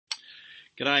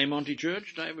G'day Monty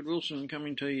Church, David Wilson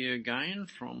coming to you again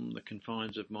from the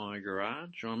confines of my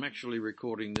garage. I'm actually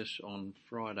recording this on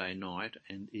Friday night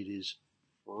and it is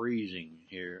freezing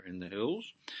here in the hills.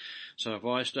 So if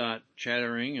I start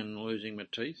chattering and losing my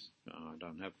teeth, I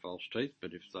don't have false teeth,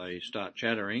 but if they start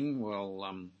chattering, we'll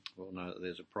know that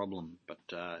there's a problem.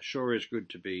 But sure is good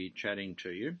to be chatting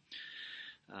to you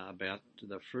about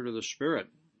the fruit of the Spirit,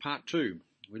 part 2.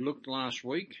 We looked last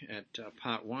week at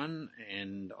part 1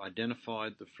 and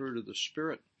identified the fruit of the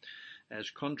Spirit as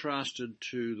contrasted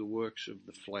to the works of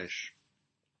the flesh.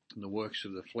 And the works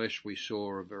of the flesh we saw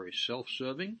are very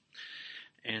self-serving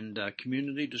and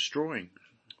community destroying,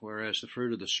 whereas the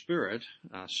fruit of the Spirit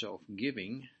are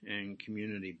self-giving and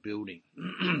community building.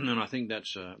 And I think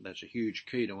that's a huge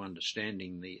key to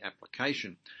understanding the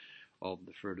application of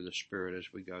the fruit of the Spirit as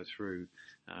we go through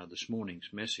this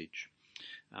morning's message.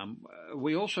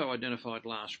 We also identified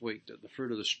last week that the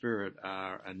fruit of the Spirit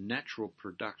are a natural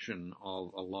production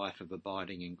of a life of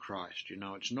abiding in Christ. You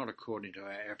know, it's not according to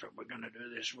our effort. We're going to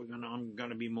do this. I'm going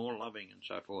to be more loving and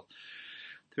so forth.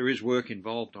 There is work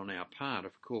involved on our part,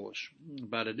 of course,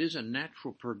 but it is a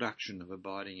natural production of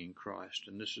abiding in Christ.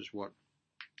 And this is what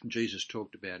Jesus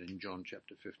talked about in John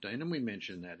chapter 15. And we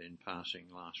mentioned that in passing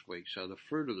last week. So the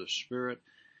fruit of the Spirit,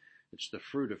 it's the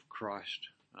fruit of Christ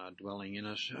dwelling in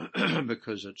us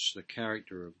because it's the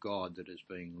character of God that is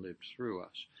being lived through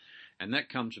us. And that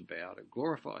comes about, it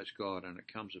glorifies God, and it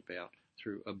comes about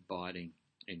through abiding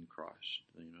in Christ.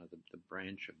 You know, the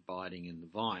branch abiding in the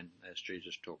vine, as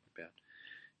Jesus talked about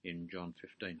in John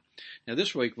 15. Now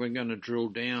this week we're going to drill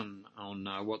down on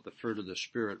what the fruit of the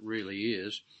Spirit really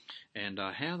is and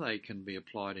how they can be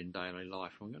applied in daily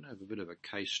life. We're going to have a bit of a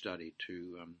case study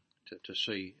to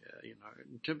see,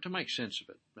 to make sense of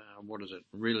it. What does it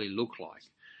really look like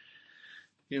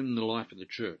in the life of the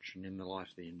church and in the life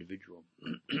of the individual?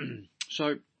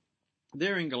 So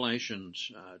there in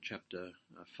Galatians chapter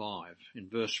 5, in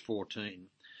verse 14,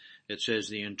 it says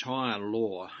the entire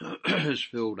law is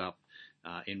fulfilled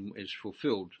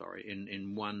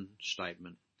in one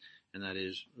statement, and that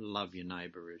is love your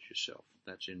neighbour as yourself.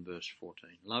 That's in verse 14.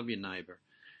 Love your neighbour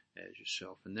as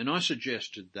yourself. And then I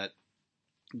suggested that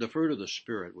the fruit of the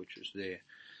Spirit, which is there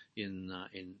in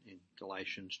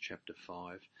Galatians chapter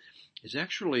 5, is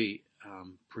actually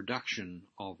production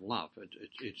of love.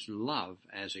 It's love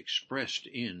as expressed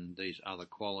in these other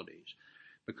qualities,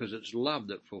 because it's love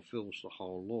that fulfills the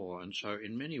whole law. And so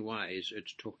in many ways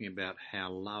it's talking about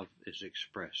how love is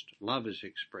expressed. Love is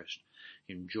expressed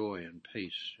in joy and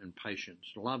peace and patience.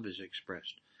 Love is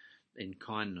expressed in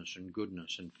kindness and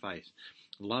goodness and faith.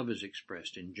 Love is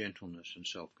expressed in gentleness and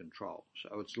self-control.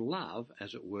 So it's love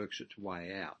as it works its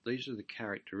way out. These are the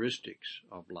characteristics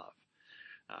of love.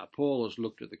 Paul has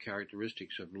looked at the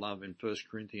characteristics of love in 1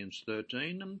 Corinthians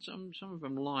 13, and some of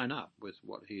them line up with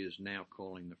what he is now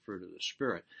calling the fruit of the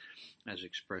Spirit as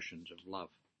expressions of love.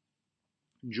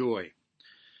 Joy.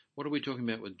 What are we talking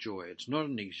about with joy? It's not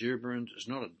an exuberance. It's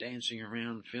not a dancing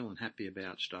around, feeling happy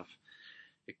about stuff.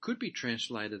 It could be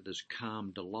translated as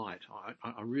calm delight.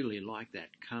 I really like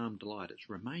that, calm delight. It's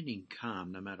remaining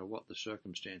calm no matter what the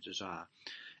circumstances are.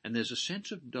 And there's a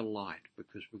sense of delight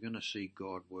because we're going to see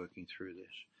God working through this.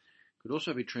 It could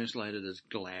also be translated as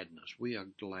gladness. We are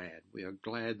glad. We are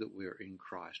glad that we're in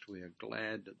Christ. We are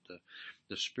glad that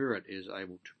the Spirit is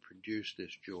able to produce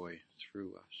this joy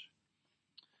through us.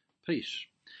 Peace.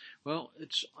 Well,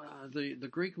 it's the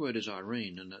Greek word is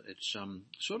irene, and it's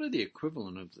sort of the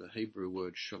equivalent of the Hebrew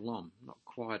word shalom. Not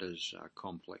quite as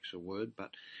complex a word,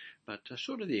 but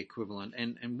sort of the equivalent.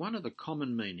 And one of the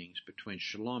common meanings between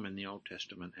shalom in the Old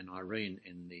Testament and irene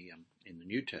in the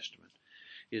New Testament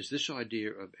is this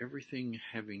idea of everything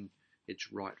having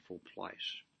its rightful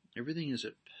place. Everything is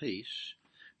at peace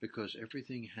because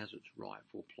everything has its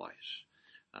rightful place.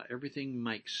 Everything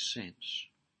makes sense.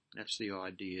 That's the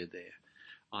idea there.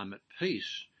 I'm at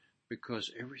peace because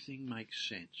everything makes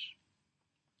sense.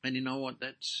 And you know what?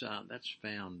 That's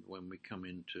found when we come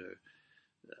into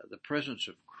the presence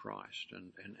of Christ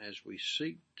and as we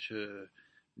seek to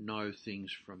know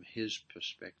things from his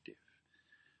perspective.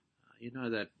 You know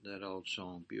that old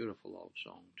song, beautiful old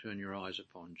song, turn your eyes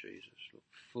upon Jesus, look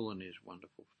full in his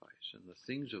wonderful face, and the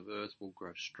things of earth will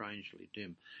grow strangely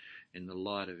dim in the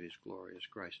light of his glorious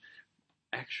grace.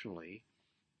 Actually,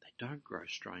 they don't grow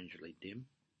strangely dim.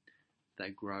 They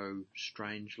grow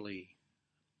strangely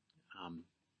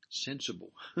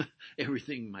sensible.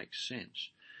 Everything makes sense.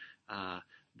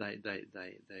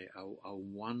 They are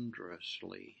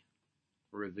wondrously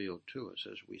revealed to us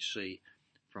as we see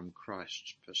from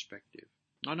Christ's perspective.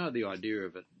 I know the idea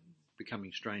of it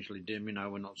becoming strangely dim. You know,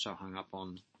 we're not so hung up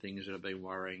on things that have been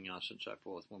worrying us and so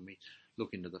forth when we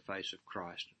look into the face of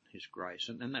Christ and His grace,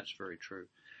 and that's very true.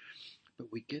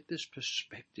 But we get this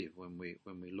perspective when we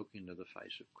look into the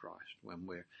face of Christ, when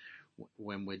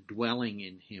we're dwelling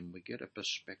in Him, we get a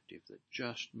perspective that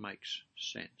just makes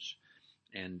sense,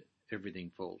 and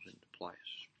everything falls into place.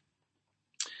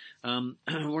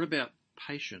 What about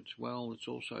patience? Well, it's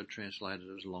also translated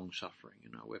as long suffering.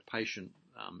 We're patient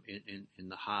in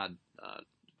the hard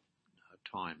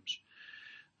times.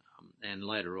 And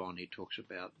later on, he talks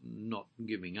about not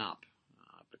giving up,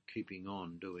 but keeping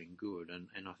on doing good.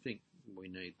 And I think we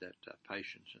need that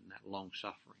patience and that long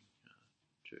suffering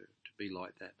to be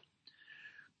like that.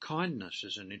 Kindness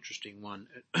is an interesting one.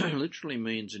 It literally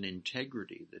means an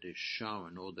integrity that is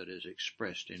shown or that is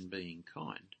expressed in being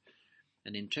kind.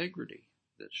 An integrity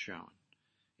that's shown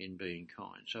in being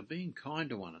kind. So being kind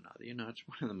to one another, it's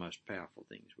one of the most powerful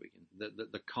things we can,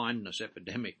 the kindness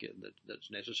epidemic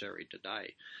that's necessary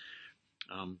today.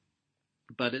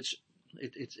 But it's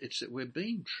that we're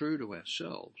being true to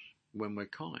ourselves when we're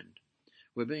kind.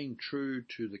 We're being true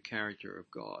to the character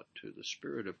of God, to the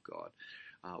Spirit of God,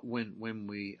 when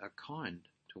we are kind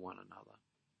to one another.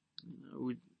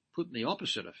 We put the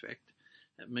opposite effect.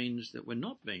 It means that we're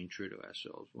not being true to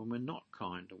ourselves when we're not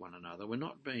kind to one another. We're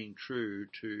not being true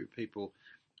to people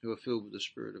who are filled with the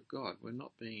Spirit of God. We're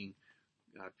not being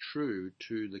true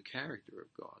to the character of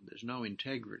God. There's no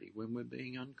integrity when we're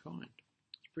being unkind.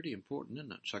 It's pretty important,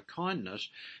 isn't it? So kindness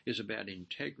is about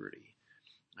integrity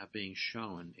being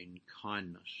shown in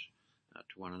kindness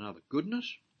to one another.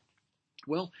 Goodness?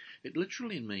 Well, it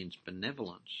literally means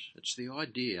benevolence. It's the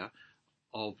idea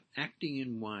of acting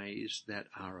in ways that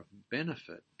are of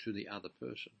benefit to the other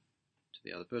person.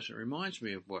 It reminds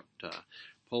me of what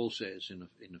Paul says in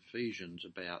Ephesians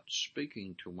about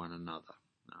speaking to one another.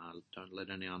 Don't let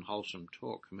any unwholesome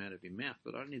talk come out of your mouth,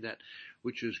 but only that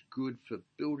which is good for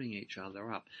building each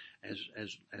other up,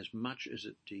 as much as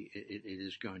it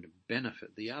is going to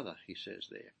benefit the other, he says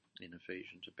there in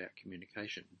Ephesians about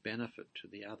communication, benefit to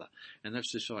the other. And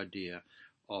that's this idea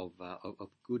of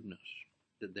goodness,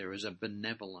 that there is a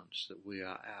benevolence, that we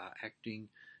are acting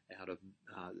out of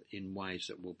in ways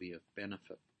that will be of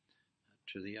benefit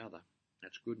to the other.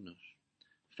 That's goodness.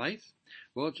 Faith?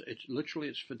 Well,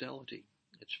 it's fidelity.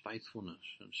 It's faithfulness.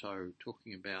 And so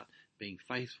talking about being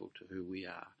faithful to who we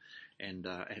are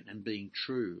and being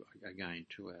true again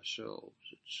to ourselves.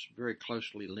 It's very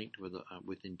closely linked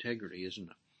with integrity, isn't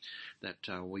it?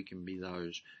 That we can be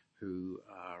those who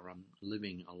are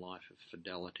living a life of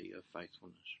fidelity, of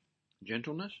faithfulness.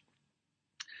 Gentleness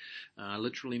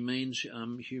literally means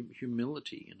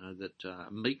humility,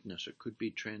 that meekness, it could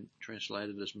be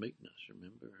translated as meekness,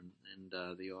 remember,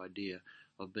 and the idea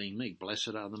of being meek.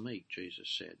 Blessed are the meek,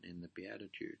 Jesus said in the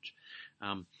Beatitudes.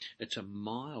 It's a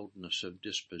mildness of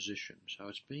disposition, so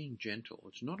it's being gentle.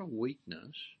 It's not a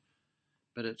weakness,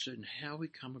 but it's in how we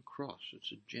come across.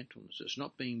 It's a gentleness. It's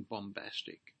not being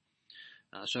bombastic.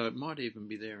 So it might even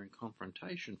be there in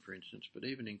confrontation, for instance, but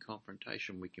even in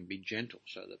confrontation we can be gentle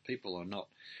so that people are not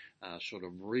sort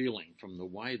of reeling from the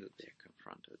way that they're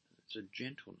confronted. It's a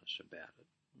gentleness about it.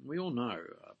 We all know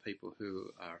people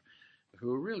who are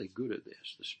really good at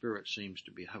this. The Spirit seems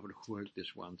to be able to work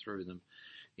this one through them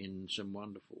in some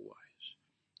wonderful ways.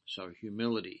 So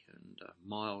humility and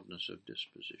mildness of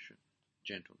disposition,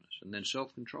 gentleness. And then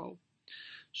self-control.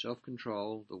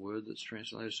 Self-control, the word that's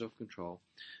translated self-control,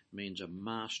 means a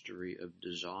mastery of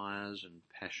desires and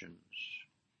passions.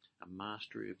 A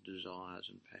mastery of desires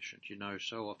and passions.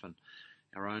 So often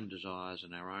our own desires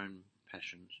and our own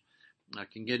passions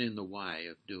can get in the way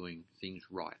of doing things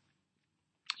right.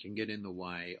 Can get in the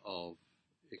way of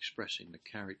expressing the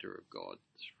character of God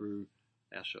through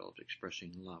ourselves,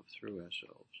 expressing love through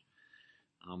ourselves.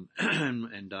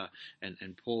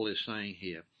 And Paul is saying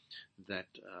here that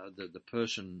the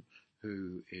person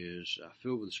who is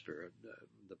filled with the Spirit,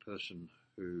 the person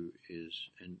who is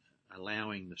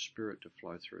allowing the Spirit to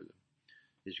flow through them,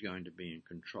 is going to be in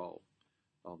control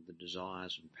of the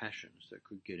desires and passions that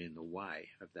could get in the way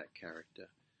of that character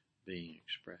being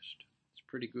expressed. It's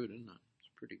pretty good, isn't it? It's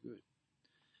pretty good.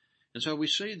 And so we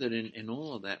see that in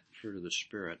all of that fruit of the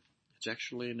Spirit, it's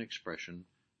actually an expression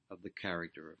of the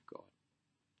character of God.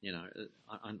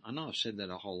 I know I've said that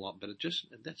a whole lot, but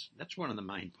that's one of the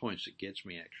main points that gets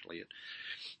me actually.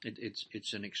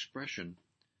 It's an expression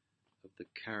of the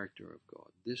character of God.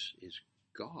 This is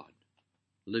God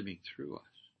living through us.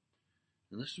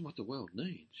 And this is what the world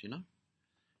needs,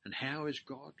 And how is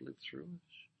God lived through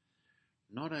us?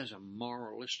 Not as a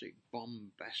moralistic,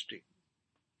 bombastic,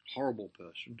 horrible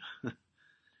person,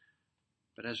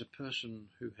 but as a person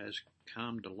who has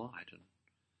calm delight and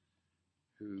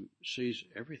who sees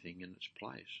everything in its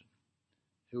place,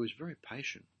 who is very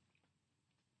patient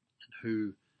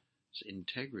whose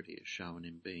integrity is shown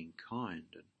in being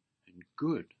kind and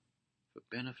good for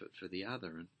benefit for the other,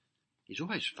 and he's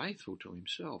always faithful to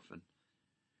himself, and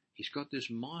he's got this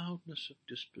mildness of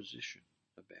disposition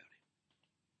about him.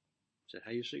 Is that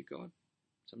how you see God?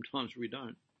 Sometimes we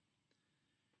don't.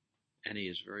 And he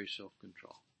is very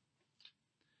self-controlled.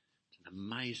 It's an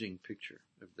amazing picture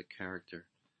of the character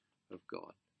of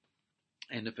God.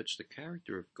 And if it's the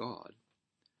character of God,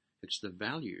 it's the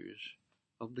values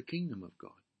of the kingdom of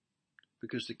God.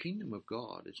 Because the kingdom of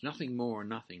God is nothing more and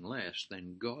nothing less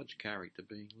than God's character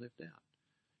being lived out.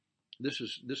 This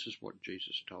is what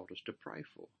Jesus told us to pray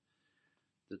for.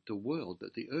 That the world,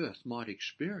 that the earth might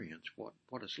experience what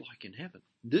it's like in heaven.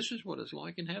 This is what it's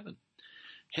like in heaven.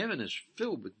 Heaven is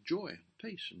filled with joy and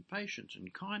peace and patience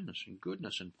and kindness and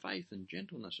goodness and faith and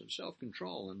gentleness and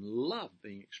self-control and love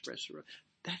being expressed through it.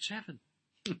 That's heaven.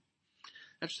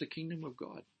 That's the kingdom of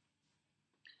God.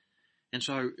 And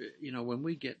so, when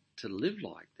we get to live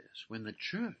like this, when the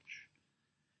church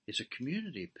is a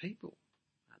community of people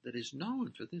that is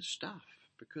known for this stuff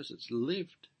because it's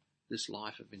lived this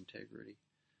life of integrity,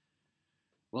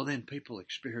 well, then people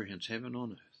experience heaven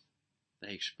on earth.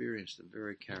 They experience the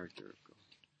very character of God.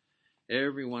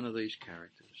 Every one of these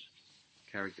characteristics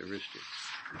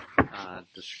are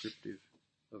descriptive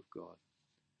of God.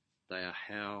 They are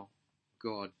how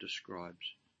God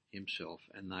describes himself,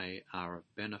 and they are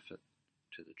of benefit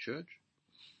to the church,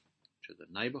 to the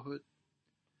neighbourhood,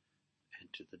 and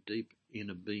to the deep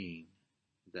inner being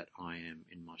that I am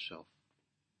in myself.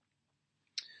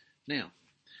 Now,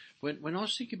 when I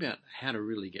was thinking about how to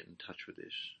really get in touch with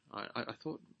this, I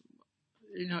thought,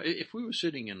 if we were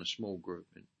sitting in a small group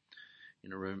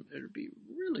in a room, it would be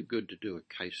really good to do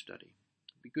a case study.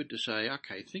 It'd be good to say,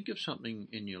 okay, think of something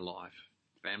in your life,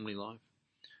 family life,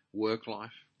 work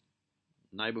life,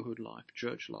 neighbourhood life,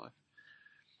 church life,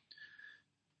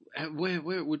 where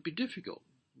it would be difficult,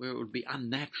 where it would be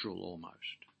unnatural almost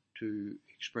to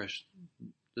express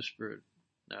the Spirit,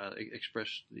 express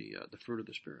the fruit of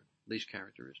the Spirit, these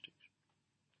characteristics.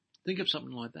 Think of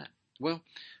something like that. Well,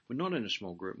 we're not in a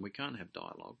small group and we can't have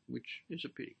dialogue, which is a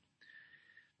pity.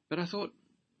 But I thought,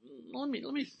 let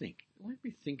me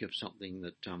think of something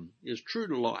that is true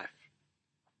to life,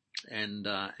 and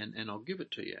I'll give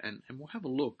it to you, and we'll have a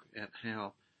look at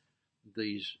how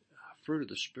these fruit of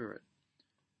the Spirit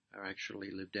are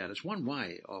actually lived out. It's one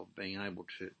way of being able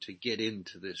to get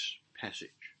into this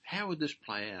passage. How would this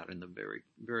play out in the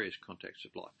various contexts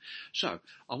of life? So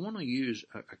I want to use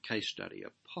a case study,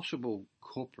 a possible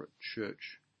corporate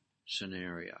church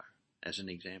scenario as an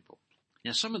example.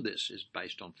 Now, some of this is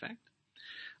based on fact.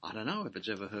 I don't know if it's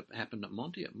ever happened at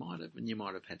Monty. It might have, and you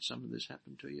might have had some of this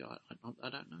happen to you. I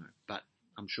don't know, but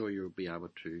I'm sure you'll be able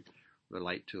to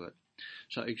relate to it.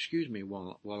 So excuse me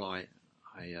while I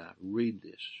read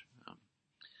this,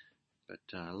 but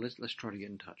let's try to get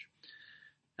in touch.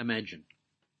 Imagine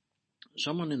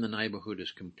someone in the neighbourhood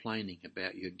is complaining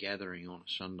about your gathering on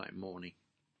a Sunday morning.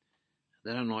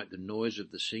 They don't like the noise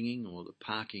of the singing or the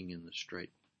parking in the street.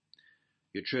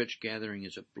 Your church gathering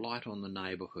is a blight on the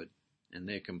neighbourhood, and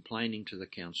they're complaining to the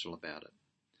council about it.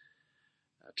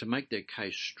 To make their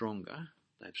case stronger,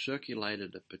 they've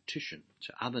circulated a petition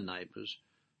to other neighbours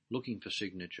looking for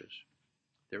signatures.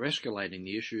 They're escalating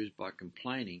the issues by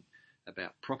complaining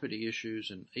about property issues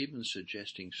and even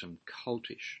suggesting some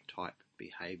cultish type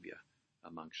behaviour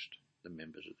amongst the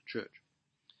members of the church.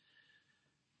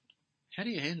 How do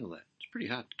you handle that? It's pretty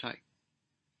hard to take.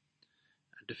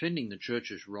 Defending the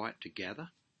church's right to gather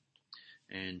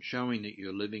and showing that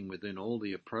you're living within all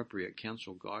the appropriate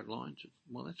council guidelines,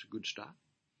 well, that's a good start.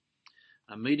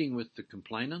 A meeting with the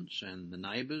complainants and the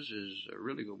neighbours is a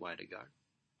really good way to go.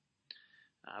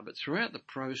 But throughout the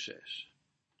process,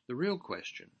 the real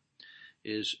question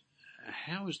is,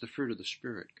 how is the fruit of the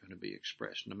Spirit going to be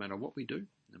expressed? No matter what we do,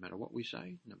 no matter what we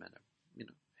say, no matter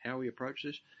how we approach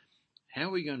this, how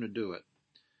are we going to do it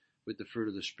with the fruit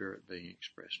of the Spirit being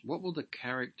expressed? What will the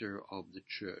character of the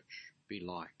church be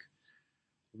like?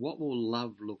 What will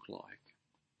love look like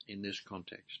in this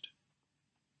context?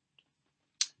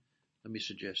 Let me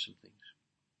suggest some things.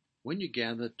 When you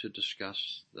gather to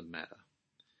discuss the matter,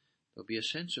 there'll be a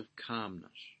sense of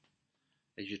calmness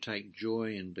as you take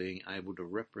joy in being able to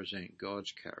represent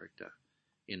God's character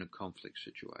in a conflict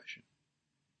situation.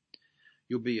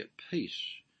 You'll be at peace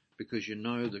because you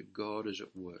know that God is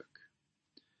at work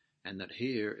and that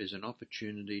here is an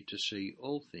opportunity to see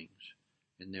all things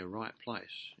in their right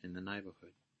place in the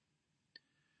neighbourhood.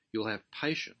 You'll have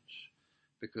patience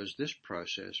because this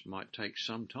process might take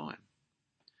some time,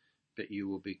 but you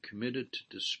will be committed to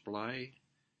display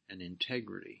an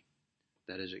integrity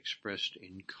that is expressed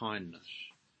in kindness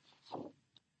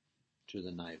to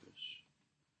the neighbours.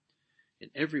 In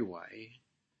every way,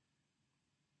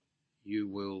 you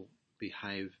will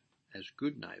behave as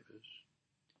good neighbours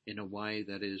in a way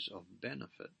that is of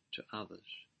benefit to others,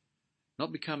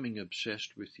 not becoming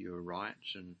obsessed with your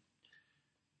rights and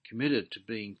committed to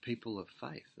being people of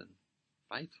faith and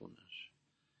faithfulness.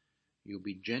 You'll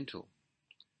be gentle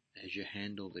as you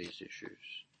handle these issues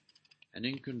and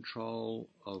in control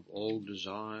of all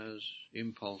desires,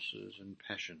 impulses and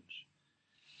passions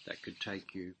that could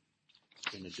take you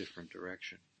in a different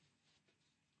direction.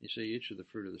 You see, each of the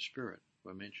fruit of the Spirit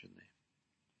were mentioned there.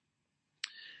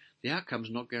 The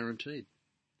outcome's not guaranteed.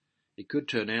 It could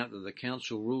turn out that the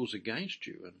council rules against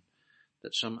you and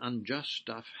that some unjust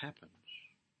stuff happens.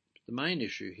 But the main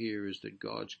issue here is that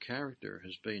God's character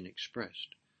has been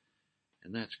expressed,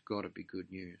 and that's got to be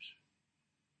good news.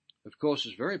 Of course,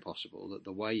 it's very possible that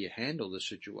the way you handle the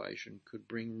situation could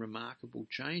bring remarkable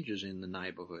changes in the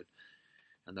neighbourhood,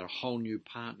 and that a whole new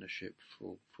partnership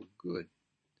for good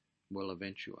will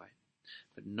eventuate.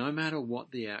 But no matter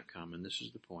what the outcome, and this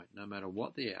is the point, no matter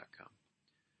what the outcome,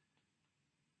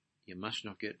 you must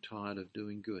not get tired of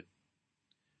doing good,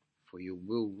 for you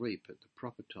will reap at the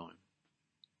proper time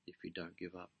if you don't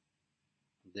give up.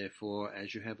 Therefore,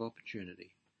 as you have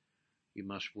opportunity, you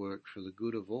must work for the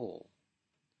good of all,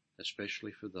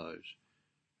 especially for those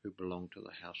who belong to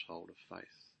the household of faith.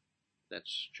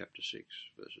 That's chapter 6,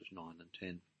 verses 9 and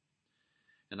 10.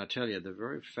 And I tell you, the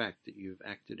very fact that you've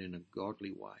acted in a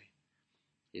godly way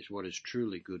is what is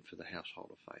truly good for the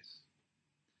household of faith.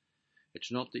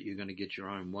 It's not that you're going to get your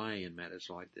own way in matters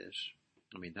like this.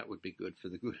 I mean, that would be good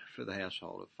for the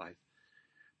household of faith.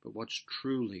 But what's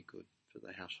truly good for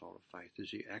the household of faith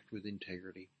is you act with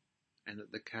integrity, and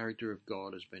that the character of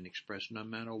God has been expressed no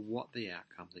matter what the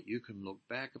outcome, that you can look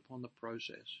back upon the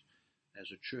process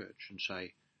as a church and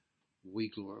say, we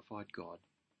glorified God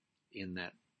in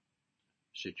that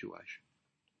situation.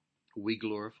 We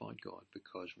glorified God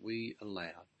because we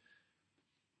allowed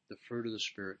the fruit of the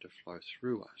Spirit to flow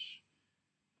through us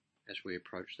as we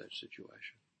approach that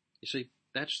situation. You see,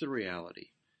 that's the reality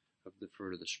of the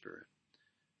fruit of the Spirit.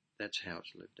 That's how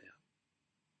it's lived out.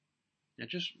 Now,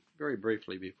 just very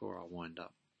briefly before I wind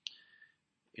up,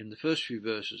 in the first few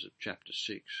verses of chapter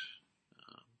 6,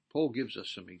 Paul gives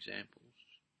us some examples,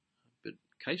 but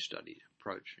case study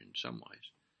approach in some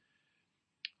ways,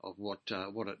 of what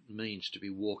it means to be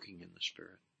walking in the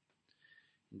Spirit.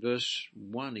 In verse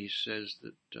 1 he says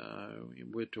that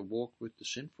we're to walk with the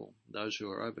sinful, those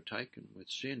who are overtaken with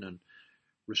sin, and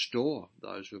restore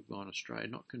those who have gone astray,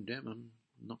 not condemn them,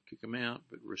 not kick them out,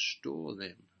 but restore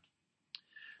them.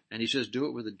 And he says do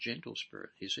it with a gentle spirit.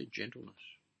 You see, gentleness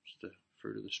is the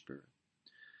fruit of the Spirit.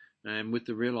 And with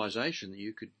the realization that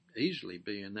you could easily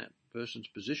be in that person's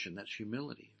position, that's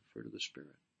humility, fruit of the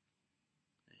Spirit.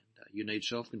 You need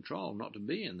self-control not to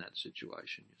be in that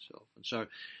situation yourself. And so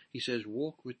he says,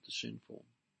 walk with the sinful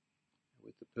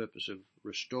with the purpose of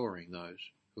restoring those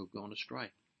who have gone astray.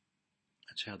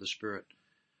 That's how the Spirit,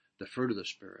 the fruit of the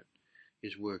Spirit,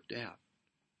 is worked out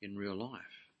in real life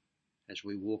as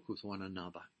we walk with one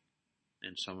another.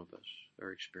 And some of us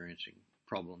are experiencing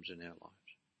problems in our lives.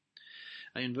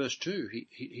 In verse 2,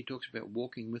 he talks about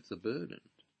walking with the burdened.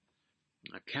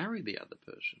 Carry the other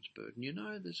person's burden. You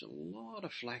know, there's a lot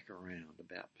of flack around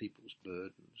about people's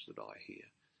burdens that I hear,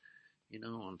 you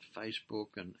know, on Facebook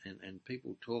and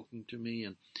people talking to me,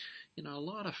 and, you know, a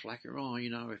lot of flack around, you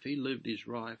know, if he lived his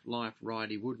life right,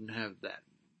 he wouldn't have that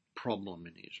problem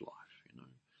in his life, you know.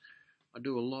 I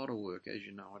do a lot of work, as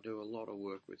you know, I do a lot of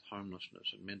work with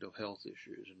homelessness and mental health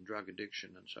issues and drug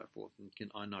addiction and so forth,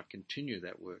 and I continue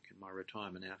that work in my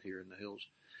retirement out here in the hills.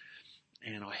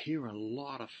 And I hear a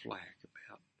lot of flack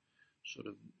about sort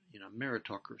of, you know,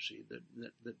 meritocracy,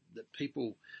 that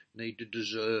people need to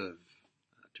deserve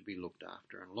to be looked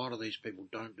after. And a lot of these people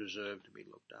don't deserve to be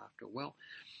looked after. Well,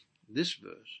 this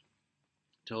verse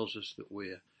tells us that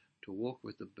we're to walk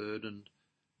with the burdened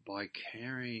by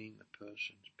carrying the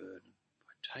person's burden,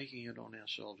 by taking it on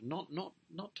ourselves,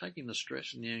 not taking the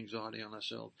stress and the anxiety on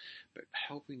ourselves, but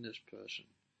helping this person,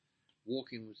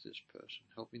 walking with this person,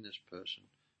 helping this person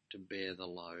to bear the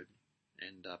load.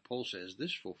 And Paul says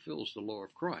this fulfills the law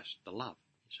of Christ, the love,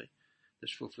 you see.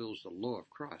 This fulfills the law of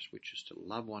Christ, which is to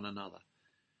love one another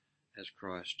as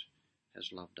Christ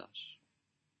has loved us.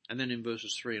 And then in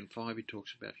verses 3 and 5 he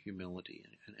talks about humility.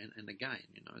 And again,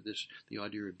 you know, the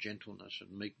idea of gentleness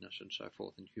and meekness and so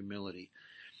forth, and humility.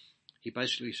 He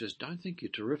basically says, don't think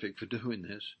you're terrific for doing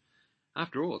this.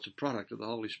 After all, it's a product of the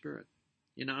Holy Spirit.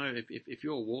 You know, if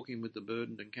you're walking with the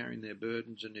burdened and carrying their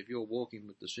burdens, and if you're walking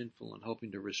with the sinful and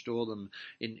helping to restore them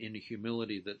in a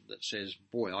humility that says,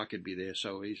 boy, I could be there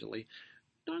so easily,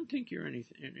 don't think you're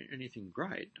anything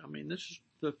great. I mean, this is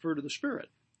the fruit of the Spirit,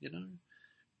 you know.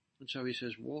 And so he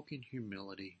says, walk in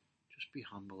humility. Just be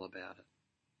humble about it.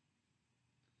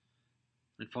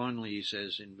 And finally, he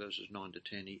says in verses 9 to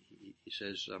 10, he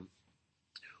says,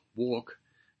 walk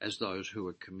as those who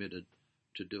are committed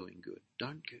to doing good.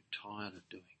 Don't get tired of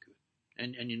doing good.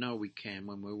 And you know we can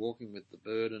when we're walking with the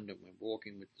burdened and we're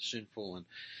walking with the sinful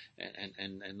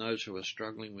and those who are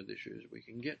struggling with issues, we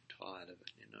can get tired of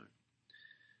it, you know.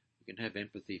 We can have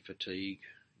empathy fatigue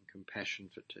and compassion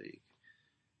fatigue.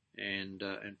 And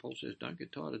Paul says, don't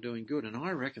get tired of doing good. And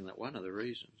I reckon that one of the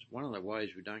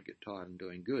ways we don't get tired of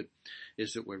doing good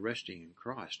is that we're resting in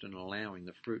Christ and allowing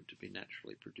the fruit to be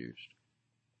naturally produced.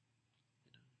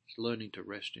 It's learning to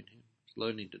rest in Him. It's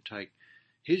learning to take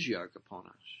His yoke upon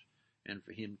us and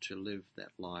for Him to live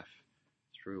that life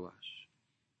through us.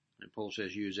 And Paul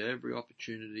says, use every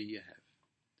opportunity you have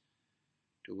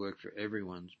to work for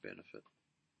everyone's benefit,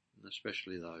 and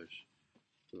especially those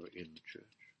who are in the church.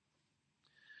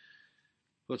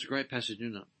 Well, it's a great passage,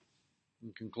 isn't it?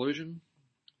 In conclusion,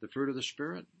 the fruit of the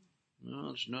Spirit,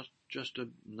 well, it's not just a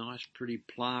nice pretty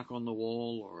plaque on the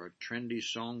wall or a trendy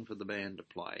song for the band to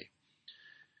play.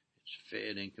 It's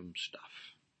fair income stuff.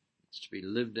 It's to be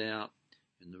lived out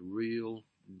in the real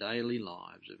daily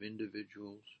lives of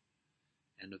individuals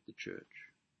and of the church,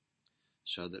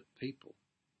 so that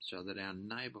our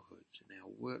neighbourhoods and our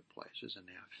workplaces and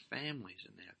our families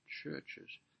and our churches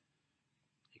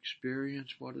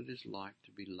experience what it is like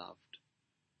to be loved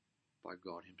by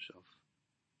God Himself.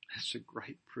 That's a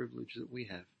great privilege that we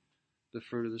have, the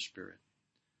fruit of the Spirit,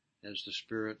 as the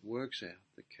Spirit works out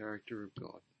the character of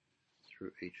God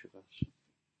through each of us.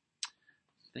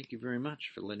 Thank you very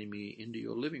much for letting me into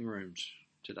your living rooms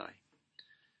today.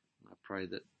 I pray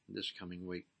that this coming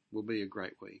week will be a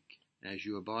great week as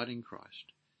you abide in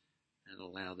Christ and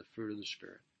allow the fruit of the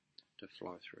Spirit to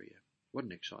flow through you. What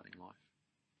an exciting life.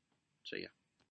 See ya.